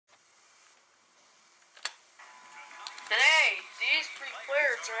these three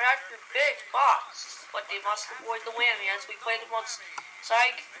players are after big bucks, but they must avoid the whammy as we play the most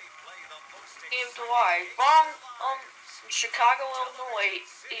exciting game to watch. From Chicago, Illinois,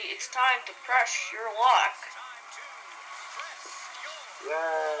 it's time to press your luck.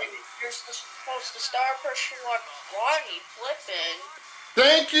 Yay. And you're supposed to start pressure luck, Ronnie Flippin.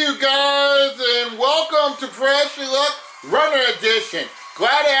 Thank you guys, and welcome to Press Your Luck Runner Edition.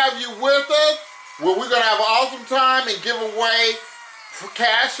 Glad to have you with us, where we're going to have an awesome time and give away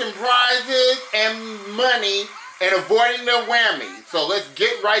cash and prizes and money and avoiding the whammy. So let's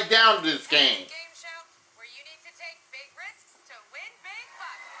get right down to this game. Game show where you need to take big risks to win big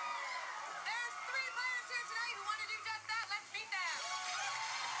bucks. There's 3 players here tonight who want to do just that. Let's meet them.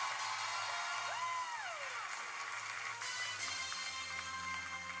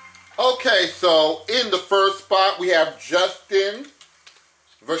 Okay, so in the first spot we have Justin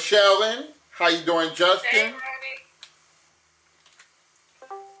Verschellen. How you doing, Justin? Hey, Ronnie.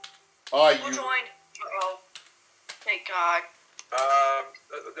 Are Who you? joined? Uh-oh. Thank God.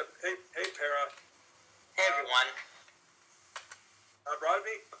 Hey, Para. Hey everyone.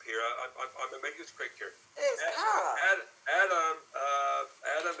 Rodney, up here. I'm gonna make this quick here. Hey, it's Para.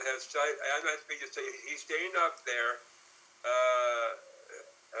 Adam has said he's staying up there.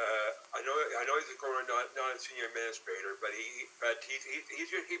 I know he's a current non-senior administrator, but he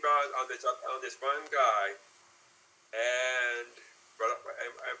brought on this one guy, and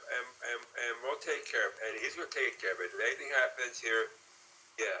we'll take care of it. And he's gonna take care of it. If anything happens here,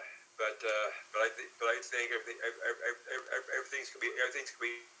 yeah. But I think everything's gonna be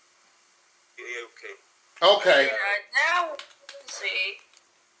okay. Okay. Now, let's see.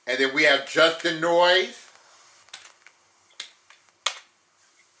 And then we have Justin Noyes.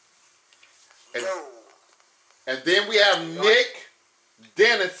 And then we have Nick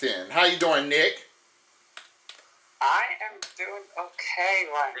Dennison. How you doing, Nick? I am doing okay.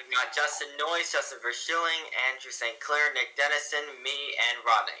 We've got Justin Noyes, Justin Verschilling, Andrew St. Clair, Nick Dennison, me, and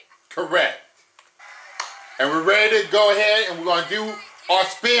Rodney. Correct. And we're ready to go ahead and we're going to do our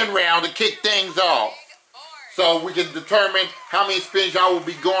spin round to kick things off. So we can determine how many spins y'all will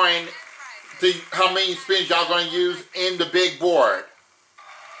be going to, how many spins y'all going to use in the big board.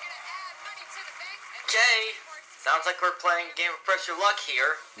 Okay. Sounds like we're playing a game of pressure luck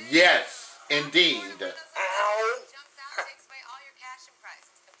here. Yes, indeed. Ow.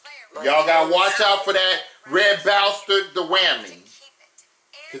 Y'all got to watch out for that red bastard, the whammy.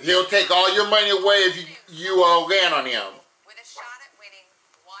 Because he'll take all your money away if you land on him. With a shot at winning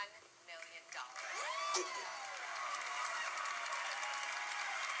 $1 million. Are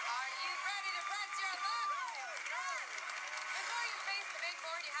you ready to press your luck? Before you face the big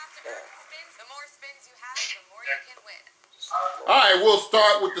board, you have to earn spins. The more spins you have, the more you can win. Alright, we'll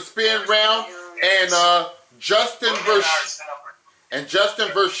start with the spin round. And Justin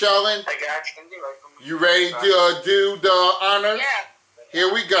Verschellen, you ready to do the honors? Yeah. Here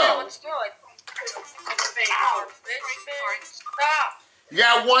we Yeah, go. let's do it. Stop. You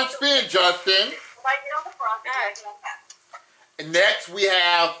got one spin, Justin. Okay. And next we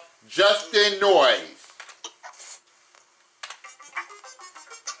have Justin Noyes.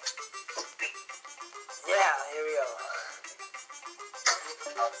 Yeah, here we go.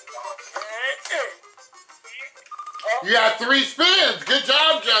 You got 3 spins. Good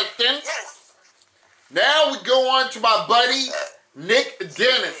job, Justin. Yes. Now we go on to my buddy, Nick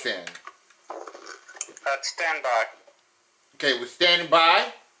Dennison. Stand by. Okay, we're standing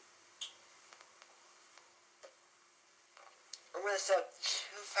by. I'm going to set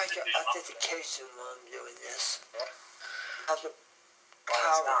 2-factor authentication while I'm doing this. Of the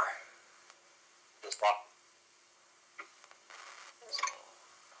power. Just lock.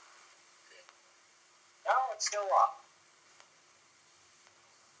 No, it's still locked.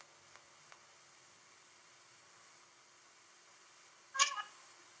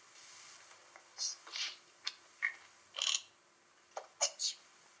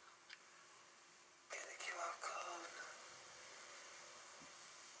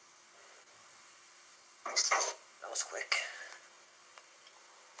 That was quick.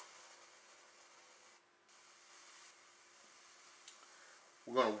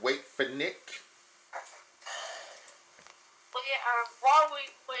 We're going to wait for Nick. Well, yeah, while we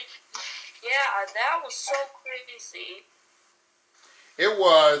wait, yeah, that was so crazy. It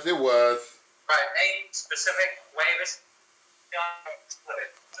was. Right, any specific waves?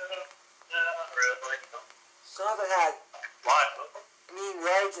 Really? Some of it had What? mean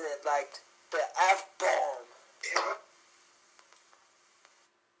words in it, like the F-bomb.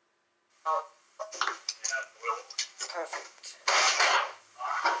 Perfect.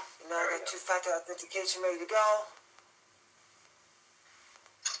 Now I got 2-factor authentication ready to go.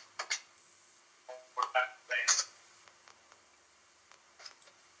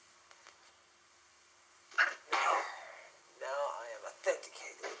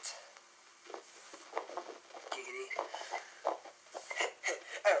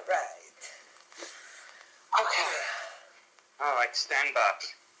 Alright, stand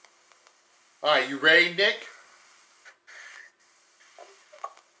by. Alright, you ready, Nick?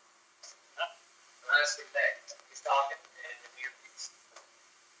 Last thing that he's talking in the earpiece.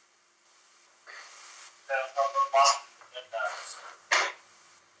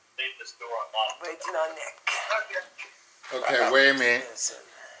 Leave this door unlocked. Waiting on Nick. Okay, wait a minute.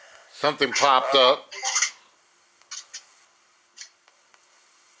 Something popped up.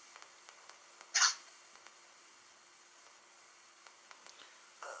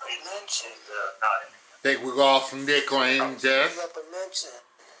 Think we lost Nick on death.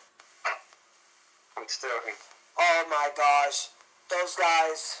 I'm still here. Oh my gosh, those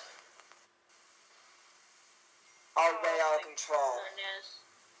guys are way out of control.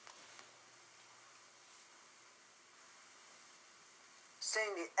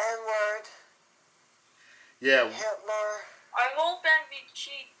 Saying the N-word, Yeah. Hitler. I hope NVG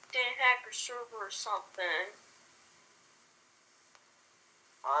didn't hack your server or something.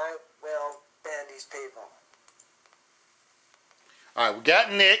 I will ban these people. Alright, we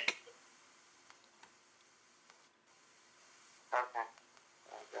got Nick. Okay.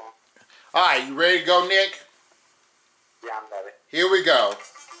 Alright, you ready to go, Nick? Yeah, I'm ready. Here we go.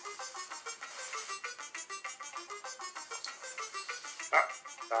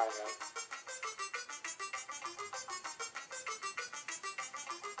 Sorry.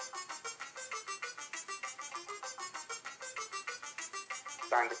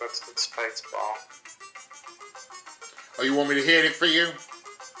 Time to go to the space ball. Oh, you want me to hit it for you?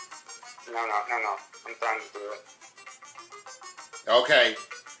 No. I'm trying to do it. Okay.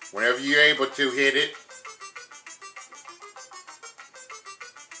 Whenever you're able to hit it.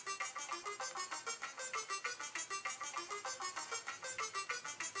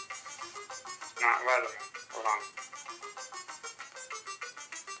 Not ready. Hold on.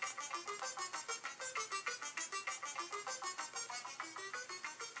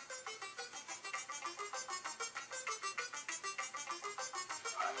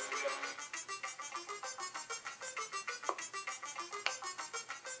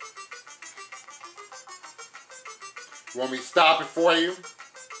 You want me to stop it for you?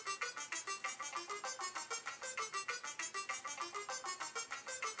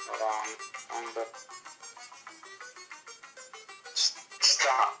 Hold on.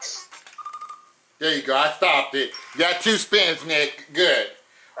 Stop. There you go. I stopped it. You got 2 spins, Nick. Good.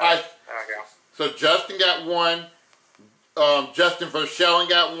 Alright. There we go. So Justin got 1. Justin Verschellen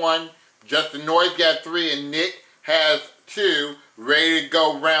got 1. Justin Noyes got 3. And Nick has 2. Ready to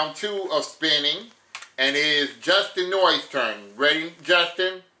go round 2 of spinning. And it is Justin Noyes' turn. Ready,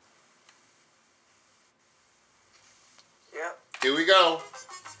 Justin? Yep. Here we go.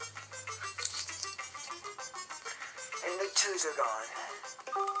 And the 2s are gone.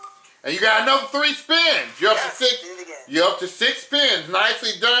 And you got another 3 spins. You're up Yes, to 6. do it again. You're up to 6 spins.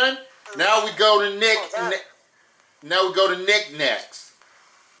 Nicely done. Now we go to Nick. Now we go to Nick next.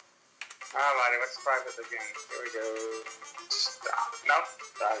 Alrighty, let's try this again. Here we go. Stop. Nope.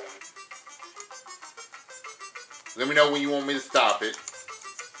 Try again. Let me know when you want me to stop it.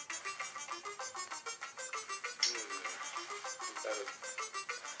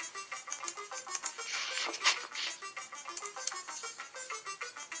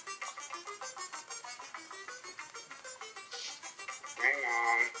 Hang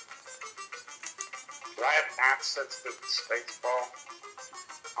on. Do I have access to the space ball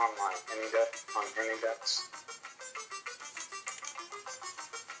on my AnyDex?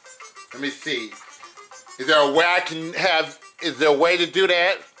 Let me see. Is there a way I can have... Is there a way to do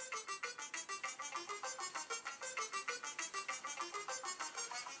that?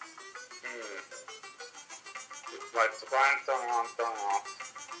 Like, the blind throwing on.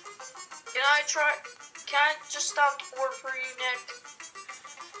 Can I try? Can I just stop the board for you, Nick?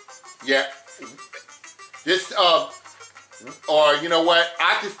 Yeah. Just, or you know what?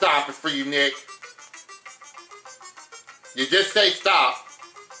 I can stop it for you, Nick. You just say stop.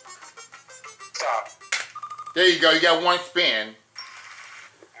 Stop. There you go. You got 1 spin.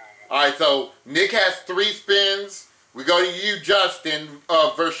 Alright, so Nick has 3 spins. We go to you, Justin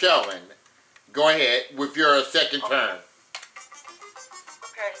Verschellen. Go ahead with your second turn.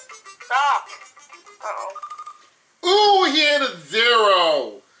 Okay. Stop. Uh-oh. Ooh, he hit a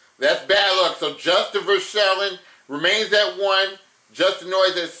 0. That's bad luck. So Justin Verschellen remains at 1. Justin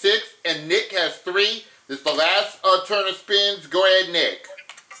Noyes at 6. And Nick has 3. This is the last turn of spins. Go ahead, Nick.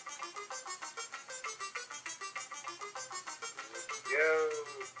 Yo.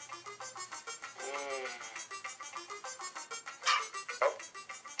 Oh.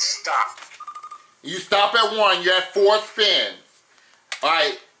 Stop. You stop at 1. You have 4 spins.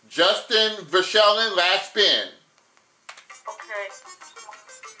 Alright, Justin Verschellen, last spin. Okay.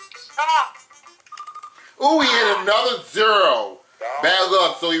 Stop. Ooh, he hit another 0. Bad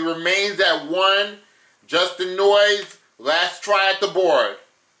luck. So he remains at 1. Justin Noise, last try at the board.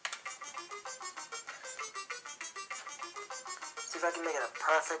 See if I can make it a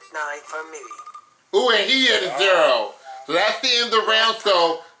perfect night for me. Ooh, and he hit a 0. So that's the end of the round.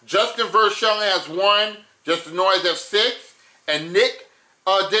 So Justin Verschelling has 1. Justin Noise has 6. And Nick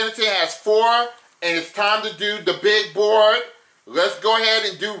Dennison has 4. And it's time to do the big board. Let's go ahead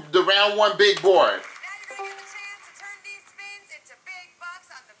and do the round 1 big board. Now you're going to get the chance to turn these spins into big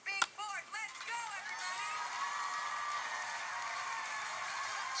bucks on the big board. Let's go, everybody.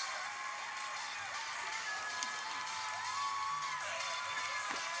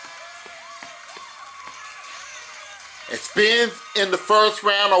 And spins in the first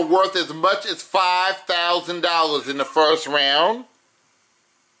round are worth as much as $5,000 in the first round.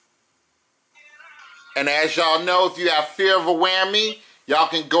 And as y'all know, if you have fear of a whammy, y'all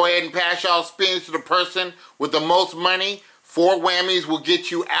can go ahead and pass y'all spins to the person with the most money. 4 whammies will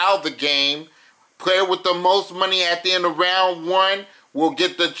get you out of the game. Player with the most money at the end of round 1 will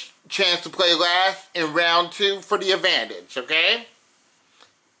get the chance to play last in round 2 for the advantage, okay?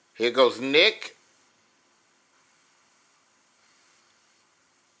 Here goes Nick.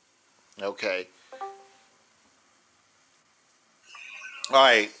 Okay.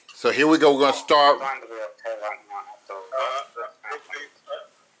 Alright, so here we go. We're going to start. I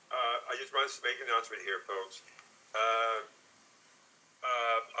just want to make an announcement here, folks.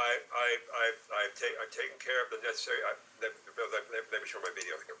 I've taken care of the necessary. Let me show my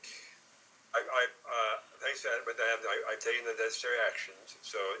video here. Thanks to that, but I've taken the necessary actions,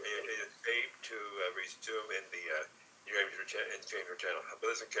 so it is safe to resume in the James channel. But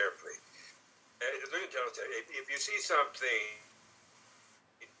listen carefully. Ladies and gentlemen, if you see something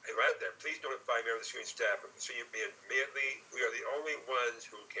right there, please notify me of the screen staff. So you immediately. We are the only ones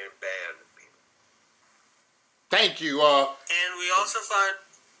who can ban people. Thank you. And we also find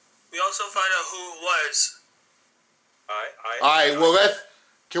out who it was. Alright, well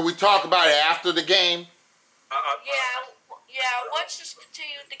can we talk about it after the game? Yeah, let's just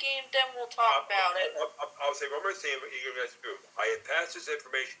continue the game, then we'll talk about it. I'll say one more thing about you guys do. I have passed this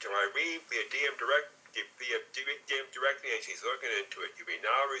information to Irene via DM directly, and she's looking into it. You may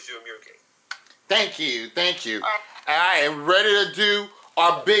now resume your game. Thank you. I am ready to do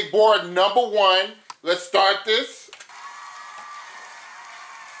our big board number 1. Let's start this.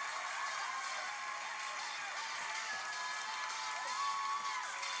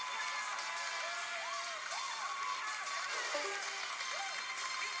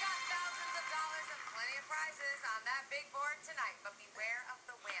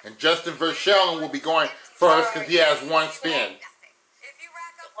 And Justin Verschelling will be going first because he has 1 spin. If you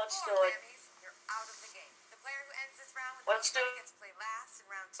rack up Let's 4 do it. whammies, you're out of the game. The player who ends this round with Let's the most do money it. gets to play last in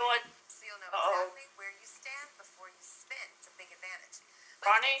round 2. Do it. So you'll know Uh-oh. exactly where you stand before you spin. It's a big advantage. Let's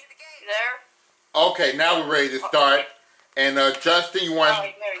Ronnie, get to the game. you there? Okay, now we're ready to start. And Justin, you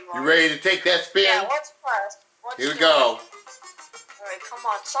ready to take that spin? Yeah, let's press. Here we go. Alright, come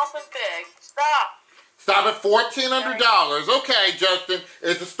on, something big. Stop. Stop at $1,400. Okay, Justin,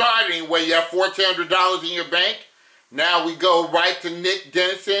 it's a start anyway. You have $1,400 in your bank. Now we go right to Nick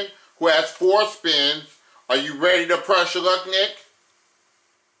Dennison, who has 4 spins. Are you ready to press your luck, Nick?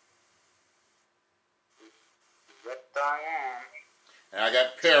 Yes, I am. And I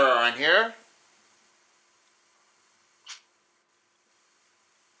got Para on here.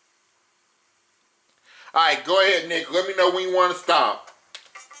 Alright, go ahead, Nick. Let me know when you want to stop.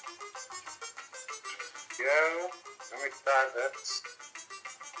 Go. Let me start this.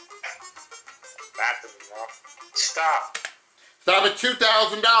 That's enough. Stop. Stop at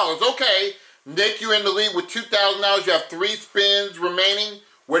 $2,000. Okay. Nick, you're in the lead with $2,000. You have 3 spins remaining.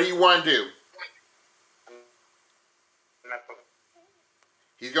 What do you want to do?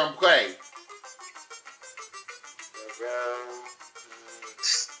 He's going to play. Go.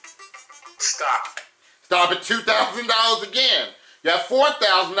 Stop. Stop at $2,000 again. You have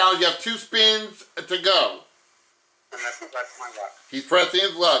 $4,000. You have 2 spins to go. And that's my luck. He's pressing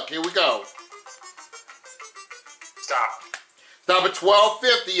his luck. Here we go. Stop. Stop at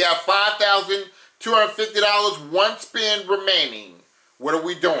 $1,250. You have $5,250. 1 spin remaining. What are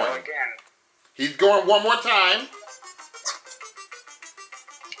we doing? Go again. He's going one more time.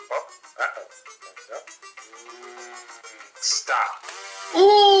 Oh, stop.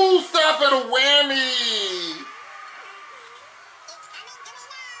 Ooh, stop at a whammy.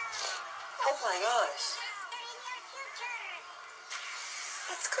 Oh my gosh.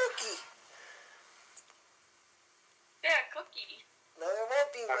 It's Cookie. Yeah, Cookie. No, there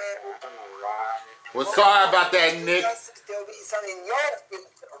won't be whammy. Well, sorry about that, Nick. There'll be some in your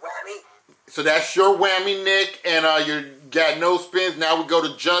whammy. So that's your whammy, Nick, and you got no spins. Now we go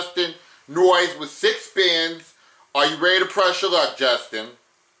to Justin Noyes with 6 spins. Are you ready to press your luck, Justin?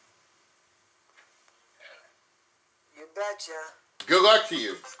 You betcha. Good luck to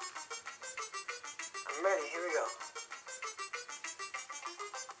you. I'm ready. Here we go.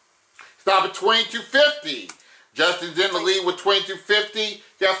 Stop at 2250. Justin's in the lead with 2250.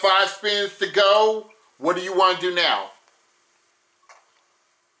 Got 5 spins to go. What do you want to do now?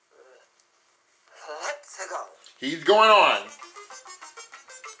 Let's go. He's going on.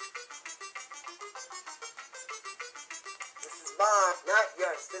 This is mine, not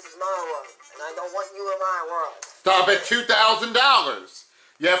yours. This is my world, and I don't want you in my world. Stop at $2,000.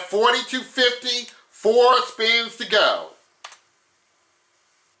 You have 4250. 4 spins to go.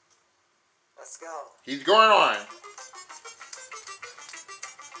 Let's go. He's going on.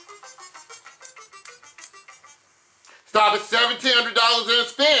 Stop at $1,700 in a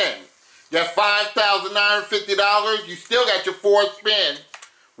spin. You have $5,950. You still got your 4 spins.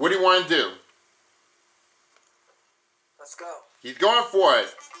 What do you want to do? Let's go. He's going for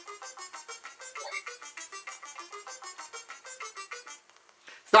it.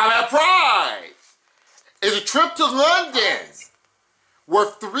 Stop at prize. It's a trip to London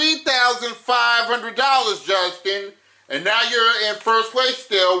worth $3,500, Justin. And now you're in first place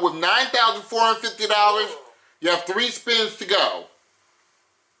still with $9,450. You have 3 spins to go.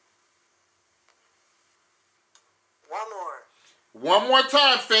 One more. One more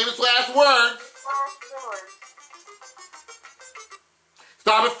time, famous last words.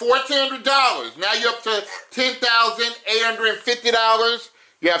 Stop at $1,400. Now you're up to $10,850.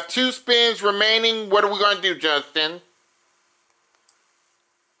 You have 2 spins remaining. What are we going to do, Justin?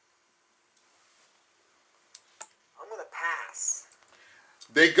 I'm going to pass.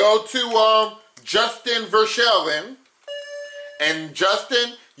 They go to Justin Verschellen. And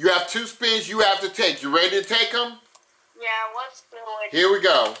Justin, you have 2 spins you have to take. You ready to take them? Yeah, let's do it. Here we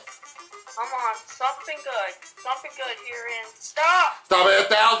go. Come on, something good. Something good here in. Stop! Stop at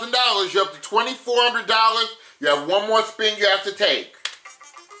 $1,000. You're up to $2,400. You have 1 more spin you have to take.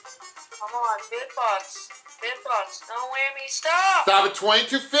 Come on, big bucks. Big bucks. No whammy. Stop! Stop at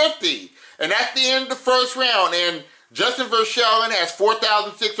 $2,250. And that's the end of the first round. And Justin Verschellen has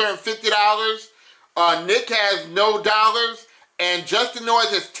 $4,650. Nick has no dollars. And Justin Noyes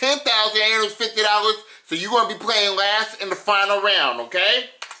has $10,850. So you're going to be playing last in the final round,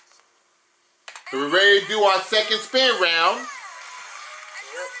 okay? So we're ready to do our second spin round.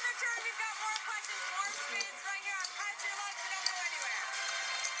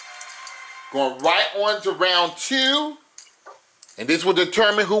 Going right on to round 2. And this will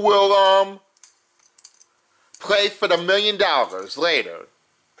determine who will play for the $1 million later.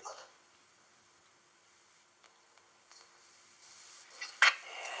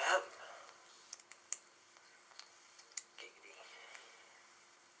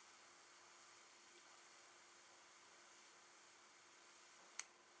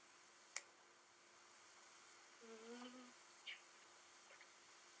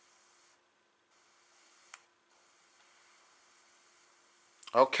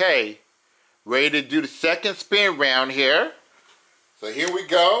 Okay, ready to do the second spin round here. So here we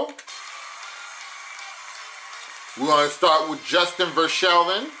go. We're going to start with Justin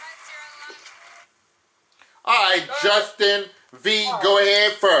Verschellen. Alright, Justin V, go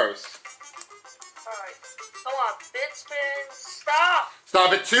ahead first. Alright, come on, big spin. Stop!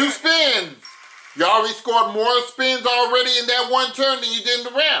 Stop at 2 spins. You already scored more spins already in that one turn than you did in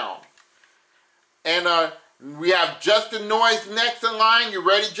the round. And we have Justin Noyes next in line. You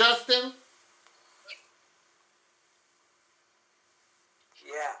ready, Justin?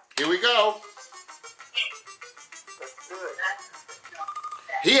 Yeah. Here we go. Let's do it.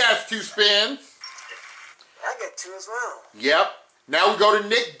 He has 2 spins. I get 2 as well. Yep. Now we go to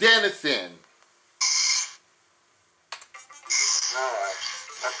Nick Dennison. Alright,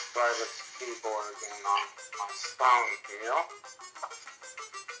 let's try the keyboard again on my phone here.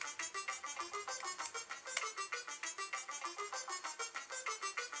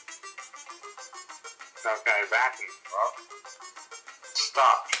 Okay, back and forth.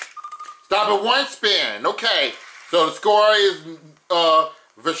 Stop. Stop at 1 spin. Okay. So the score is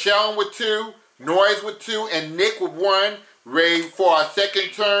Verschellen with 2, Noyes with 2, and Nick with 1. Ready for our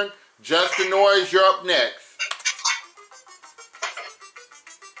second turn. Justin Noyes, you're up next.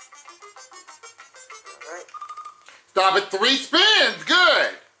 All right. Stop at 3 spins.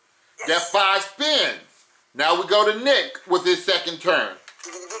 Good. Yes. That's 5 spins. Now we go to Nick with his second turn.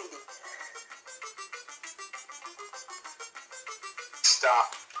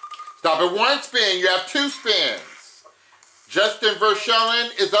 Stop. Stop at 1 spin. You have 2 spins. Justin Verschellen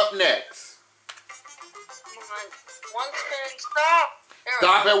is up next. Come on. 1 spin. Stop. There we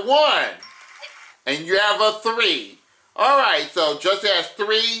Stop go. at 1. And you have a 3. Alright, so Justin has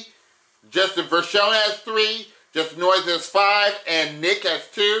 3. Justin Verschellen has 3. Justin Noyes has 5. And Nick has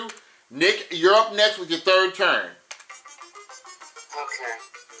 2. Nick, you're up next with your 3rd turn. Okay.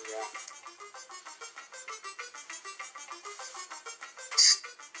 Yeah.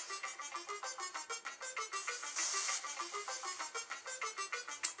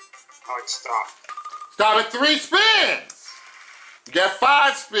 Oh, it stopped. Stop at 3 spins. You got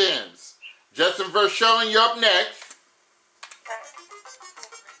 5 spins. Justin Verschellen, you're up next.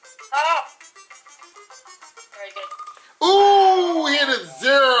 Stop. Very good. Ooh, hit a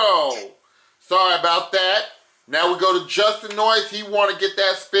 0. Sorry about that. Now we go to Justin Noyes. He want to get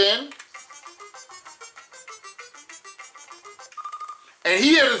that spin. And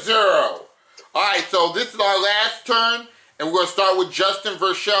he hit a 0. Alright, so this is our last turn. And we're going to start with Justin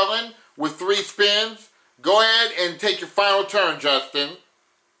Verschellen with 3 spins. Go ahead and take your final turn, Justin.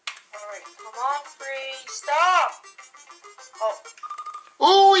 Alright, come on, 3. Stop.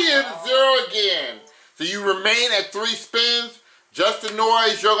 Oh. Ooh, he hit a 0 again. So you remain at 3 spins. Justin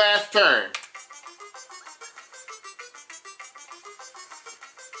Noyes, your last turn.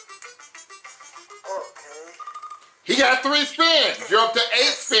 Okay. He got 3 spins. You're up to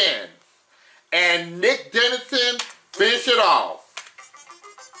 8 spins. And Nick Dennison, finish it off.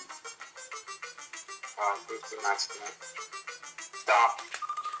 Stop.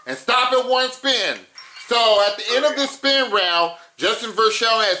 And stop at 1 spin. So at the end of this spin round, Justin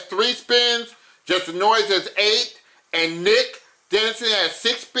Verschellen has 3 spins, Justin Noyes has 8, and Nick Dennison has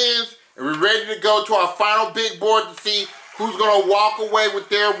 6 spins. And we're ready to go to our final big board to see who's going to walk away with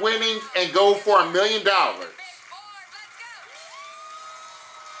their winnings and go for $1 million.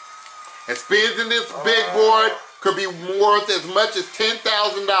 And spins in this big board could be worth as much as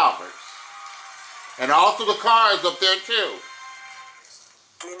 $10,000. And also the car is up there too.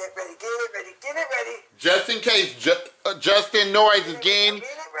 Get it ready, get it ready, get it ready. Just in case Justin Noyes is getting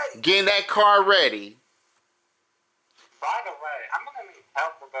that car ready. By the way, I'm going to need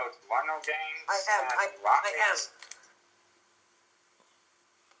help with those Leno games. I am.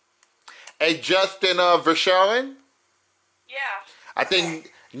 Hey, Justin Verschellen? Yeah. I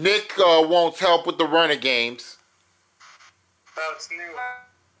think Nick wants help with the runner games. So it's new.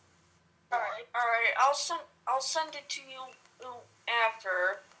 Alright. I'll send it to you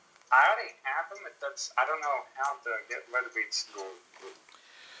after. I already have them. I don't know how to get rid of each school.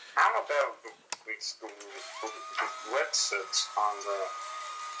 How about each school lists it on the...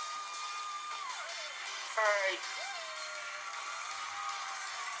 Alright.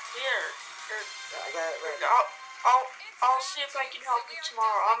 Here. I got it ready. I'll see if I can help you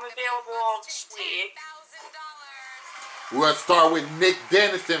tomorrow. I'm available all this week. We're going to start with Nick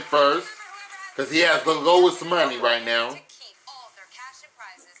Dennison first, because he has the lowest money right now. Keep all their cash and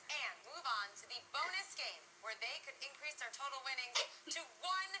prizes and move on to the bonus game where they could increase their total winnings to $1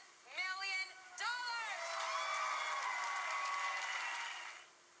 million.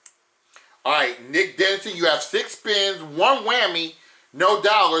 Alright, Nick Dennison, you have 6 spins, 1 whammy, no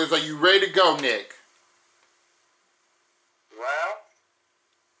dollars. Are you ready to go, Nick? Well...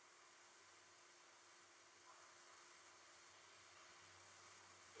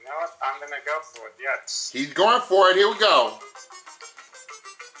 You know what? I'm going to go for it, yes. He's going for it. Here we go.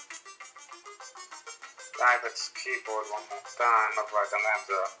 Dive its keyboard one more time. Otherwise, I'm going to have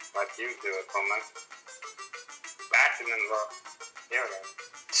to let you do it for me. Back and then look. Here we go.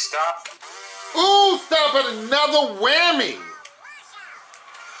 Stop. Ooh, stop at another whammy.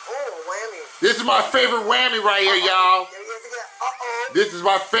 Oh, whammy. This is my favorite whammy right here, y'all. Uh-oh. This is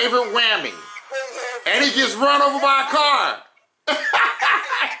my favorite whammy. Wait here. And he gets run over by a car.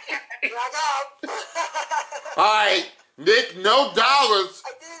 Back up. Alright, Nick, no dollars.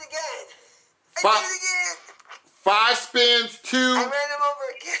 I did it again. I Fi- did it again. 5 spins, 2. I ran him over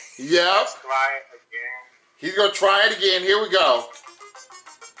again. Yep. Let's try it again. He's going to try it again. Here we go.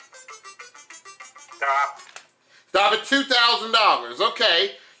 Stop. Stop at $2,000. Okay.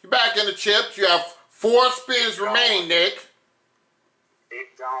 You're back in the chips. You have 4 spins remaining, Nick.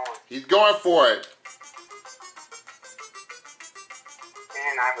 Keep going. He's going for it.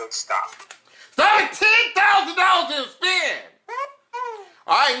 And I will stop. Stop at $10,000 in a spin.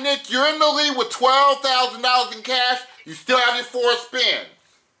 All right, Nick, you're in the lead with $12,000 in cash. You still have your 4 spins.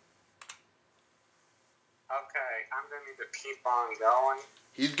 Okay, I'm going to need to keep on going.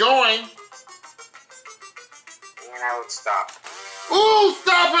 He's going. And I will stop. Ooh,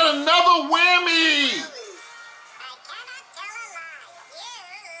 stop at another whammy.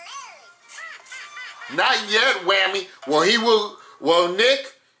 not yet, whammy. Well, he will. Well,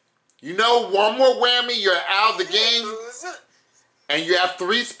 Nick, you know, one more whammy, you're out of the game, and you have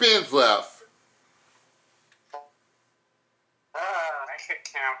 3 spins left. I should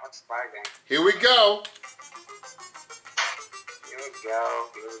count. What's flagging? Here we go. Here we go,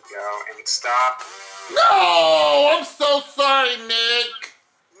 and stop. No, I'm so sorry, Nick.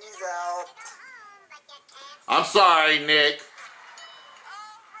 He's out. I'm sorry, Nick. Oh,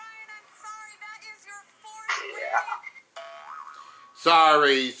 Brian, I'm sorry. That is your 4th win. Yeah.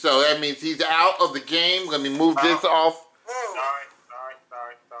 Sorry. So that means he's out of the game. Let me move this off. Whoa. Sorry.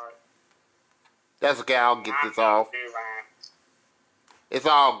 That's okay. I'll get this off. Do that. It's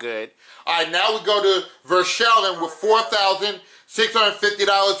all good. All right, now we go to Verschellen with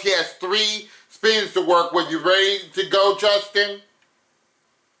 $4,650. He has 3 spins to work with. You ready to go, Justin?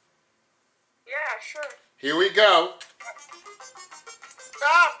 Yeah, sure. Here we go.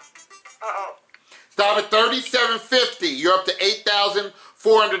 Stop. Uh-oh. Stop at $3,750. You're up to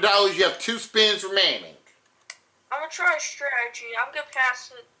 $8,400. You have 2 spins remaining. I'm gonna try a strategy. I'm gonna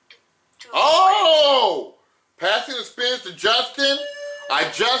pass it to Oh! Passing the spins to Justin. All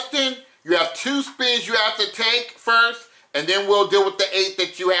right, Justin, you have 2 spins you have to take first, and then we'll deal with the 8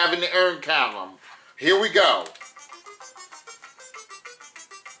 that you have in the earn column. Here we go. Okay.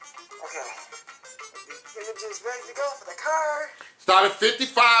 The image's ready to go for the car. Start at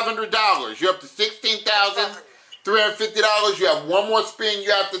 $5,500. You're up to $16,350. You have 1 more spin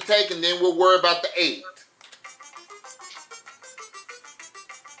you have to take, and then we'll worry about the 8.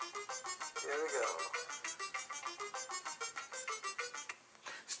 Here we go.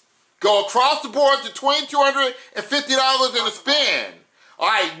 Go across the board to $2,250 in a spin. All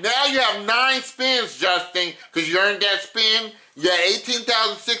right, now you have 9 spins, Justin, because you earned that spin. You had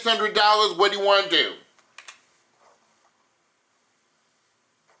 $18,600. What do you want to do?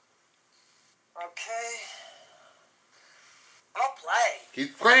 Okay. I'll play. He's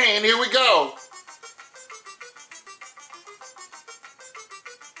playing. Here we go.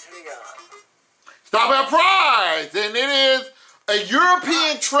 Here we go. Stop at prize, and it is a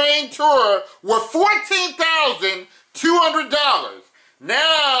European train tour worth $14,200.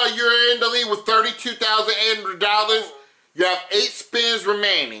 Now you're in the lead with $32,800. You have 8 spins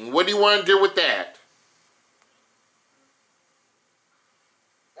remaining. What do you want to do with that?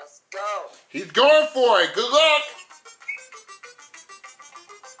 Let's go. He's going for it. Good luck.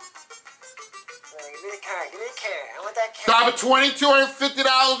 Give me the car. Give me the car. I want that car. Stop at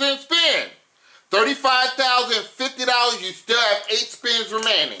 $2,250 in spin. $35,050. You still have 8 spins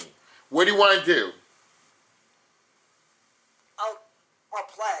remaining. What do you want to do? I'll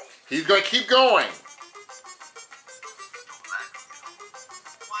play. He's going to keep going.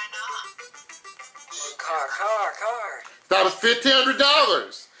 Why not? Car. Stop at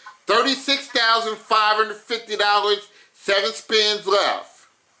 $1,500. $36,550. 7 spins left.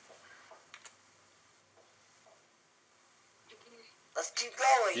 Let's keep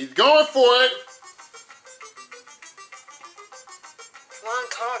going. He's going for it. Come on,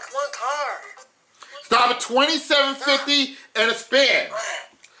 car. Stop at $2,750 and a spin.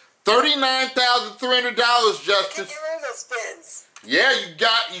 $39,300, Justin. Can't get rid of those spins. Yeah,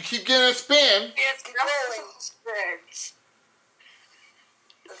 you keep getting a spin. It's Keep going. spins.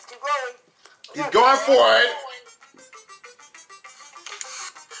 Let's keep going. He's going for it.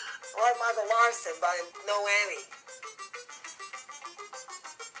 I like Michael Larson, but no whammy.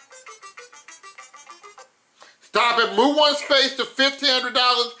 Stop it. Move 1 space to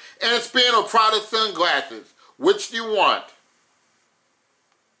 $1,500 and a spin or Prada sunglasses. Which do you want?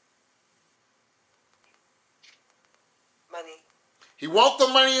 Money. He wants the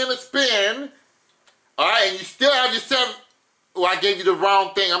money in a spin. All right, and you still have your 7. Oh, I gave you the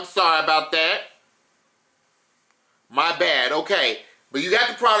wrong thing. I'm sorry about that. My bad. Okay, but you got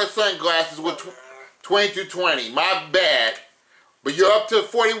the Prada sunglasses with $2,220. My bad. But you're up to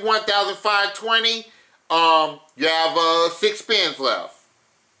 $41,520. You have 6 spins left.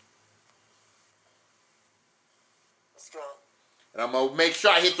 Let's go. And I'm gonna make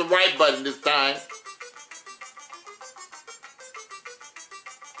sure I hit the right button this time.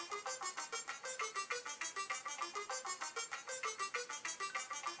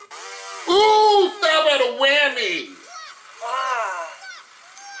 Ooh, stop at a whammy. Ah.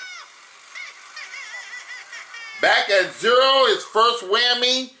 Back at 0, his first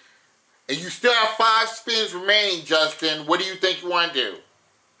whammy. And you still have 5 spins remaining, Justin. What do you think you want to do?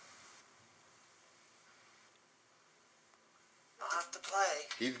 I'll have to play.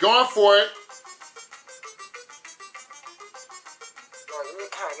 He's going for it. Come on, give me the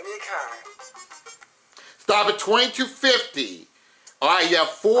car. Stop at $2,250. All right, you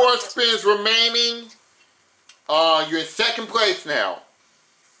have 4 spins remaining. You're in second place now.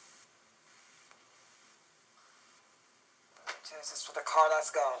 Jesus, for the car,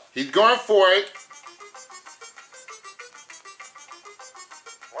 let's go. He's going for it.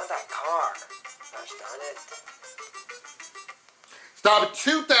 Want that car? Gosh darn it. Stop at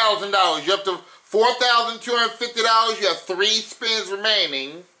 $2,000. You're up to $4,250. You have 3 spins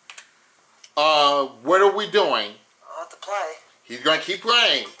remaining. What are we doing? I'll have to play. He's going to keep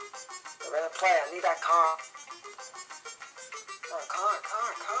playing. I'm gonna play. I need that car. Oh, car.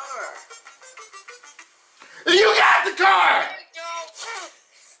 You got the car!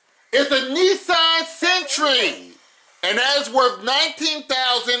 There It's a Nissan Sentra. And that is worth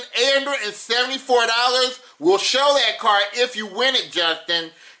 $19,874. We'll show that car if you win it,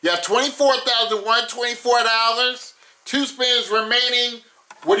 Justin. You have $24,124. 2 spins remaining.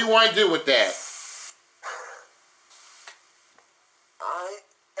 What do you want to do with that? I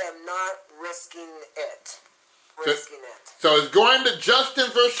am not risking it. So it's going to Justin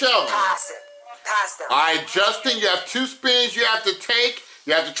Verschellen. Pass it. Pass them. All right, Justin, you have 2 spins you have to take.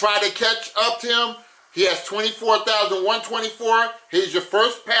 You have to try to catch up to him. He has $24,124. Here's your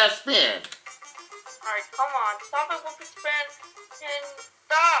first pass spin. Alright, come on. Stop it with the spin. And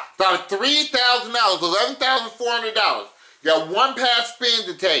stop. Stop at $3,000, $11,400. You got 1 pass spin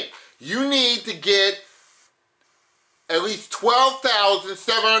to take. You need to get at least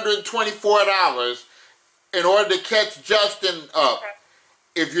 $12,724 in order to catch Justin up. Okay.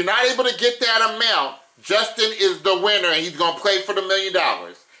 If you're not able to get that amount, Justin is the winner and he's going to play for the $1 million.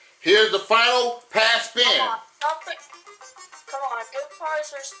 Here's the final pass spin. Come on. Stop it. Come on. Give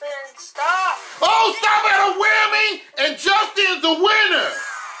cars their spin. Stop. Oh, stop at a whammy! And Justin is the winner!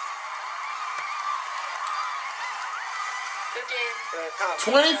 Good game.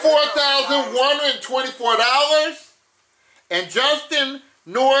 $24,124. And Justin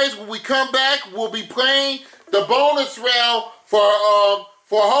Noise, when we come back, we'll be playing the bonus round for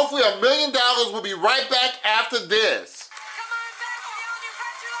hopefully $1 million. We'll be right back after this.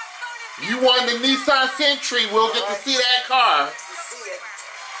 You won the Nissan Sentra. We'll get to see that car. To see it.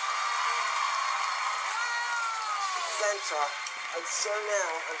 Sentra. I'm sure now.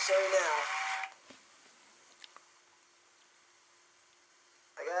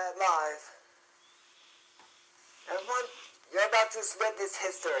 I got it live. Everyone, you're about to witness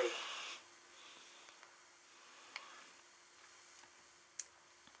history.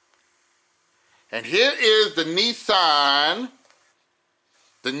 And here is the Nissan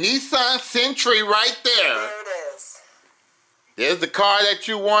Sentra right there. There it is. There's the car that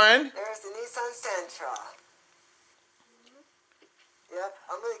you won. There's the Nissan Sentra. Yep,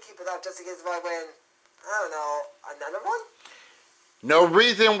 I'm going to keep it up just in case if I win, I don't know, another one? No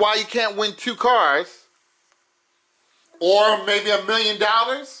reason why you can't win 2 cars. Or maybe $1 million.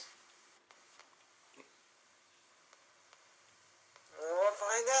 We'll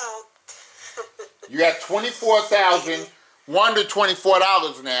find out. You got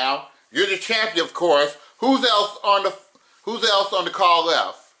 $24,124 now. You're the champion, of course. Who's else on the call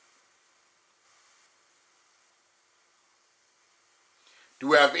left? Do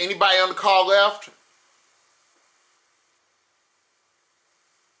we have anybody on the call left?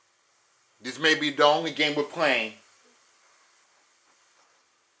 This may be the only game we're playing.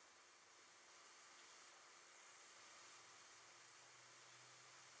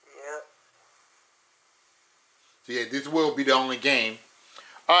 So yeah, this will be the only game.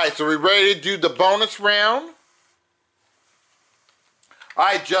 Alright, so we're ready to do the bonus round.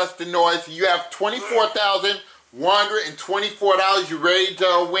 Alright, Justin Noise, you have $24,124. You ready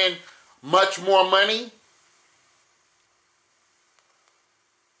to win much more money?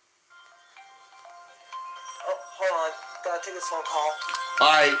 Oh, hold on. Gotta take this phone call.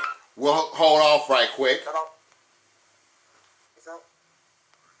 Alright, we'll hold off right quick. Hello? Is that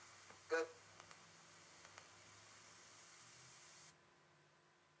good?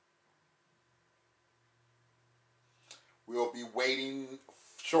 We'll be waiting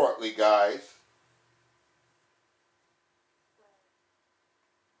shortly, guys.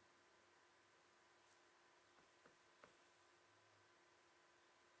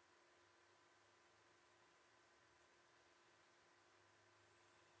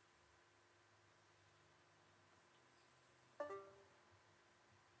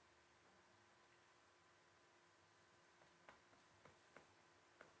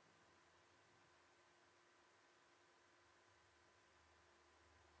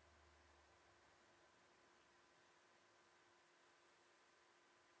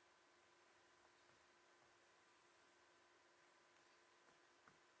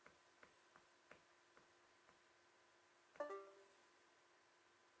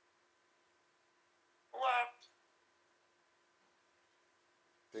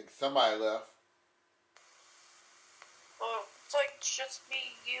 think somebody left. Oh, it's like just me,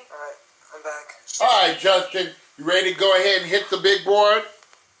 you. Alright, I'm back. All right, Justin, you ready to go ahead and hit the big board?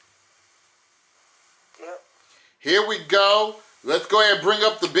 Yep. Here we go. Let's go ahead and bring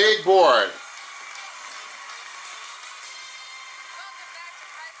up the big board. Welcome back to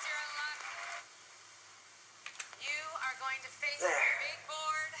Press Your Own Luck. You are going to face the big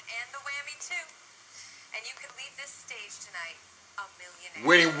board and the whammy too. And you could leave this stage tonight a millionaire.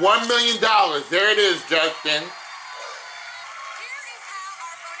 Winning $1 million. There it is, Justin. Here is how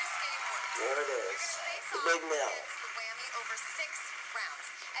our bonus game works. There it is. Face The off big mill. against the whammy over 6 rounds.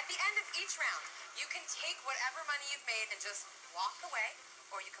 At the end of each round, you can take whatever money you've made and just walk away,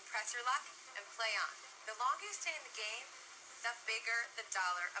 or you can press your luck and play on. The longer you stay in the game, the bigger the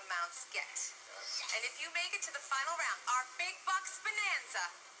dollar amounts get. And if you make it to the final round, our big bucks bonanza,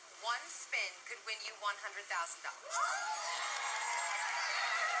 one spin could win you $100,000.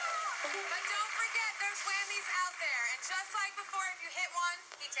 But don't forget, there's whammies out there. And just like before, if you hit one,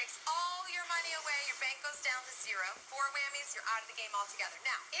 he takes all your money away. Your bank goes down to 0. 4 whammies, you're out of the game altogether.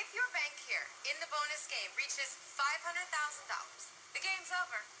 Now, if your bank here in the bonus game reaches $500,000, the game's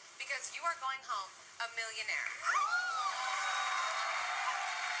over because you are going home a millionaire.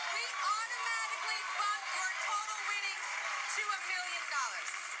 We automatically bump your total winnings to $1 million.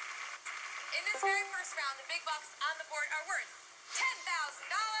 In this very first round, the big bucks on the board are worth $10,000.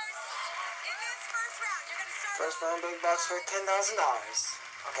 In this first round, you're going to start First round big bucks for $10,000.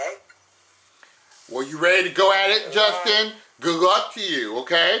 Okay? Well, you ready to go at it, Justin? Good luck to you,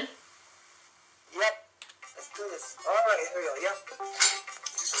 okay? Yep. Let's do this. Alright, here we go. Yep.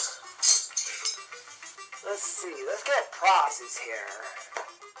 Let's see. Let's get prizes here.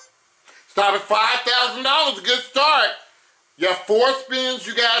 Stop at $5,000. A good start. You have 4 spins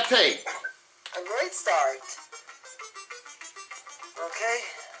you gotta take. A great start. Okay.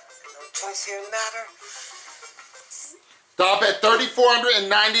 No choice here in the matter. Stop at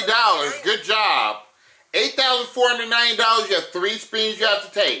 $3,490. Good job. $8,490. You have 3 spins you have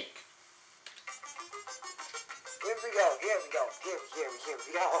to take. Here we go. Here we go. Here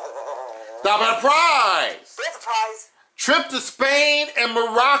we go. Stop at a prize. There's a prize. Trip to Spain and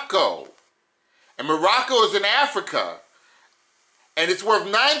Morocco. And Morocco is in Africa. And it's worth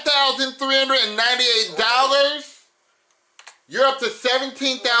 $9,398. You're up to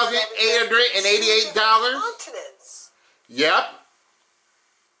 $17,888. Continents. Yep. I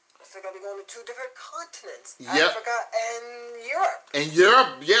think I'll be going to 2 different continents. Yep. Africa and Europe. And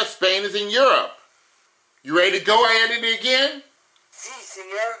Europe, yes, Spain is in Europe. You ready to go at it again? Si,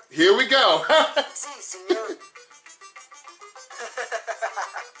 senor. Here we go. Si, senor.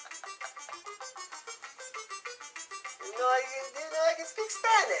 I can speak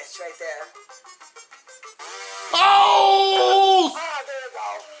Spanish right there. Oh! Ah, there we go.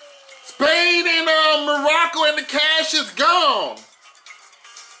 Spain and Morocco and the cash is gone.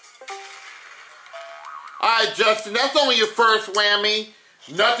 Alright, Justin, that's only your first whammy.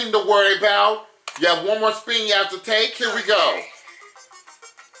 Nothing to worry about. You have 1 more spin you have to take. Here we go. Okay.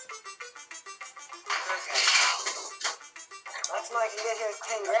 Maximum I can get here is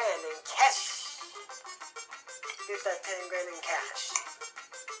 10 grand in cash. Get that 10 grand in cash.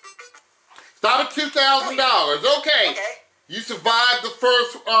 Stop at $2,000. Okay. You survived the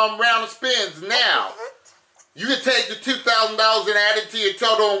first round of spins. Now, you can take the $2,000 and add it to your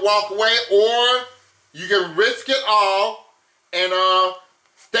total and walk away, or you can risk it all and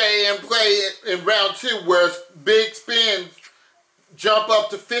stay and play in round 2 where big spins jump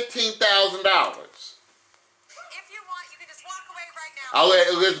up to $15,000. If you want, you can just walk away right now. I'll let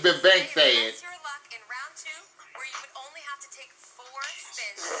Elizabeth Banks say it. Your luck in round 2, where you would only have to take 4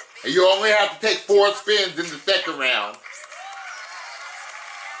 spins. You only have to take 4 spins in the second round.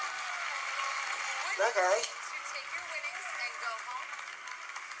 Would you like to take your winnings and go home,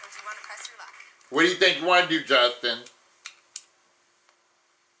 or do you want to press your luck? What do you think you want to do, Justin?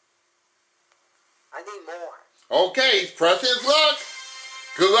 I need more. Okay, he's pressing his luck.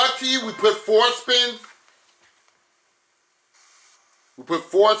 Good luck to you. We put 4 spins. We put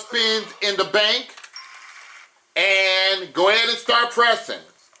 4 spins in the bank. And go ahead and start pressing.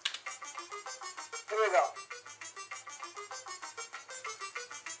 Here we go.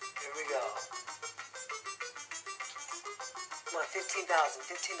 Here we go. Come on, 15,000,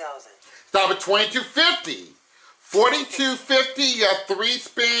 15,000. Stop at $22.50. $42.50. You have 3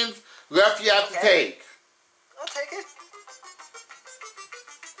 spins left you have to take. I'll take it.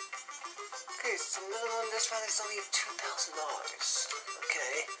 Okay, so minimum this round is only $2,000.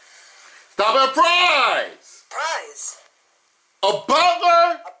 Okay. Stop at a prize. Prize. A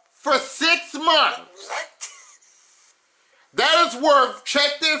butler for 6 months. What? That is is worth,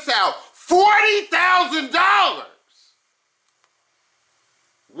 check this out, $40,000.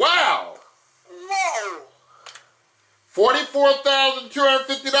 Wow. Whoa.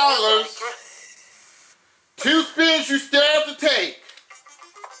 $44,250. 2 spins you still have to take.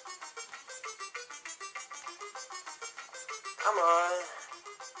 Come on.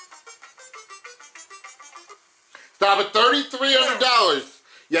 Stop at $3,300.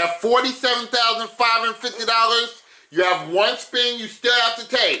 You have $47,550. You have 1 spin you still have to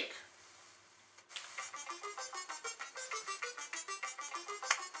take.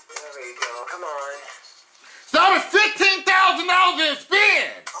 There we go. Come on. Stop at $15,000 in a spin.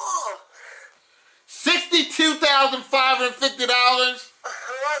 Oh. $62,550.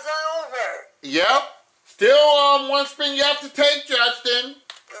 How's that over? Yep. Still 1 spin you have to take, Justin.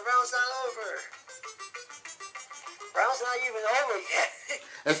 The round's not over. Round's not even over yet.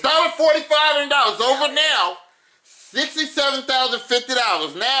 And stop at $4,500. Over now.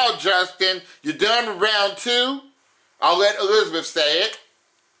 $67,050. Now, Justin, you're done with round 2. I'll let Elizabeth say it.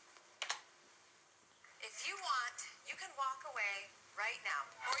 If you want, you can walk away right now.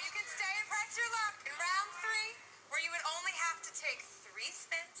 Or you can stay and press your luck in round 3, where you would only have to take 3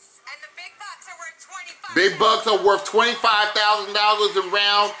 spins. And the big bucks are worth $25,000. Big bucks are worth $25,000 in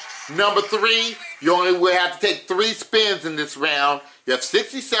round number 3. You only will have to take 3 spins in this round. You have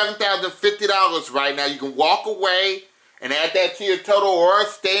 $67,050 right now. You can walk away and add that to your total, or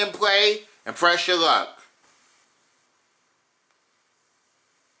stay and play and press your luck.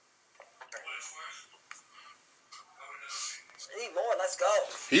 I need more. Let's go.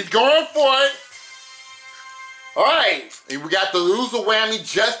 He's going for it. All right. And we got the loser whammy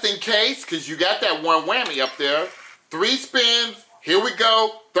just in case, because you got that 1 whammy up there. 3 spins. Here we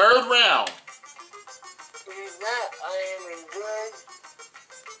go. 3rd round. Use that.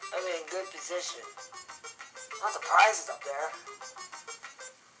 I'm in good position. Lots of prizes up there.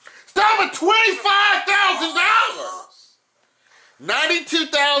 Stop at $25,000.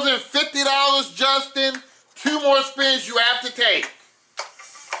 $92,050, Justin. 2 more spins you have to take.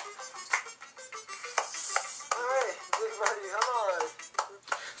 Alright, big money, come on.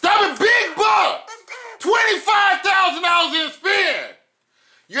 Stop at big buck. $25,000 in a spin.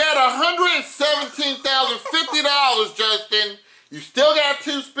 You had $117,050, Justin. You still got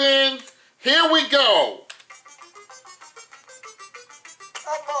 2 spins. Here we go.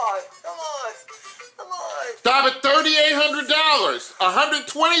 Come on, come on, come on. Stop at $3,800.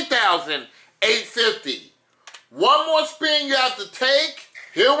 $120,850. 1 more spin you have to take.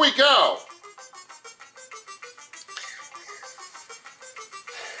 Here we go.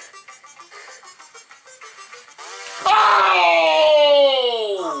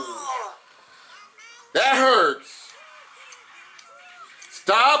 Oh! That hurts.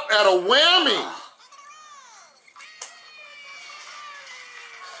 Stop at a whammy.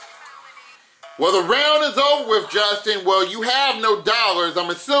 Well, the round is over with, Justin. Well, you have no dollars. I'm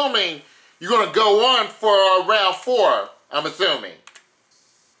assuming you're going to go on for round 4. I'm assuming. If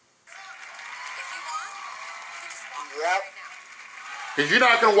you want, you can just walk away Yep. right now. Because you're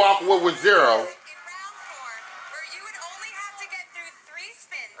not going to walk away with 0. In round 4, where you would only have to get through 3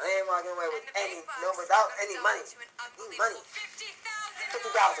 spins. I ain't walking away with and the any, big bucks no, without are any doubled money. to an Need money. unbelievable $50,000.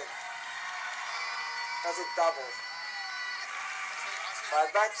 50,000. That's it doubles. If I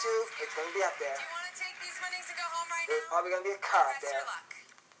bet you, it's gonna be up there. Do you want to take these winnings and go home right There's now? probably gonna be a car up Press there. your luck.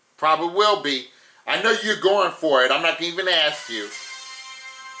 Probably will be. I know you're going for it. I'm not going to even ask you.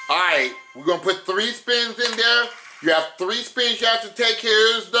 All right. We're going to put 3 spins in there. You have 3 spins you have to take.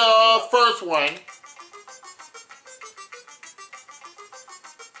 Here's the first one.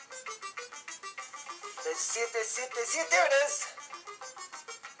 They see it, they see it, they see it. There it is.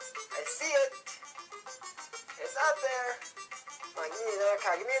 I see it. It's out there. Come on, give me another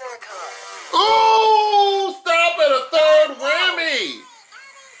car. Give me another car. Ooh! Stop at a 3rd whammy.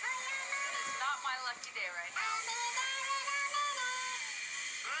 It's not my lucky day right now.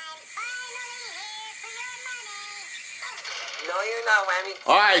 No, you're not, whammy.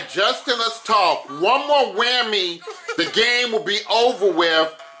 All right, Justin, let's talk. 1 more whammy. The game will be over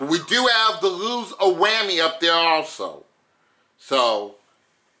with. But we do have the lose a whammy up there also. So,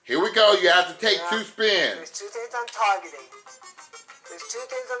 here we go. You have to take 2 spins. There's 2 things I'm targeting. There's 2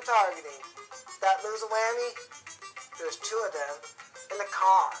 things I'm targeting. That lose a whammy, there's 2 of them in the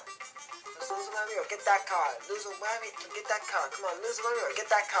car. Let's lose a whammy or get that car. Lose a whammy or get that car. Come on, lose a whammy or get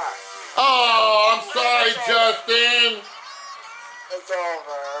that car. Oh, I'm sorry, Justin. It's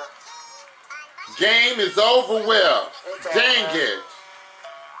over. Game is over with. It's Dang over. it.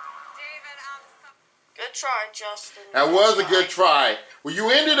 David, Good try, Justin. That was a good try. Well, you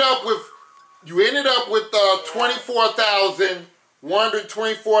ended up with $24,550.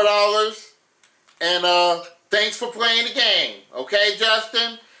 $124. And thanks for playing the game. Okay,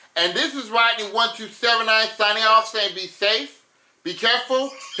 Justin? And this is Rodney 1279 signing off saying be safe, be careful,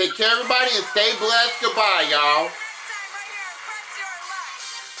 take care of everybody, and stay blessed. Goodbye, y'all.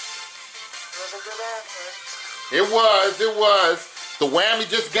 It was a good effort. It was. The whammy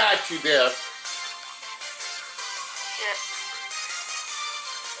just got you there. Yeah.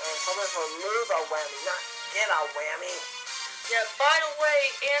 Someone from lose a whammy, not get a whammy. Yeah, by the way,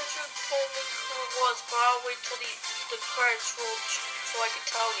 Andrew told me who it was, but I'll wait till the credits roll so I can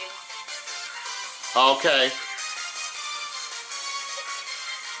tell you. Okay.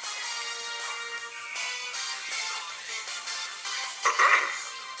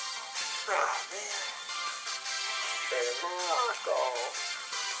 Oh, man. Baby Marco.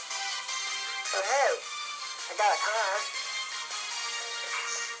 But hey, I got a car.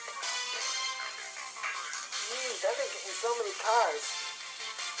 Jeez, I've been getting so many cars.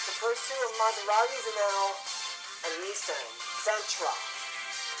 The first two are Maseratis and now a Nissan Sentra.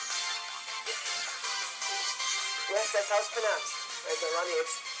 Yes, that's how it's pronounced. Right there, Ronnie,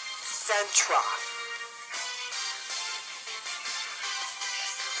 it's Sentra.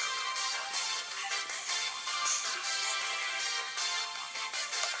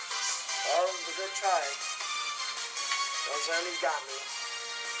 Well, it was a good try. Those Whammies got me.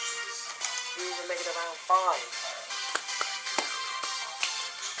 We even make it around 5.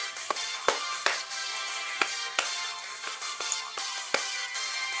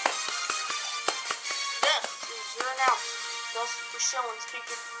 Dustin for show and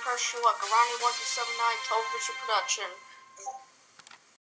speaker for Pressure Luck, a Ronnie 1279 television production.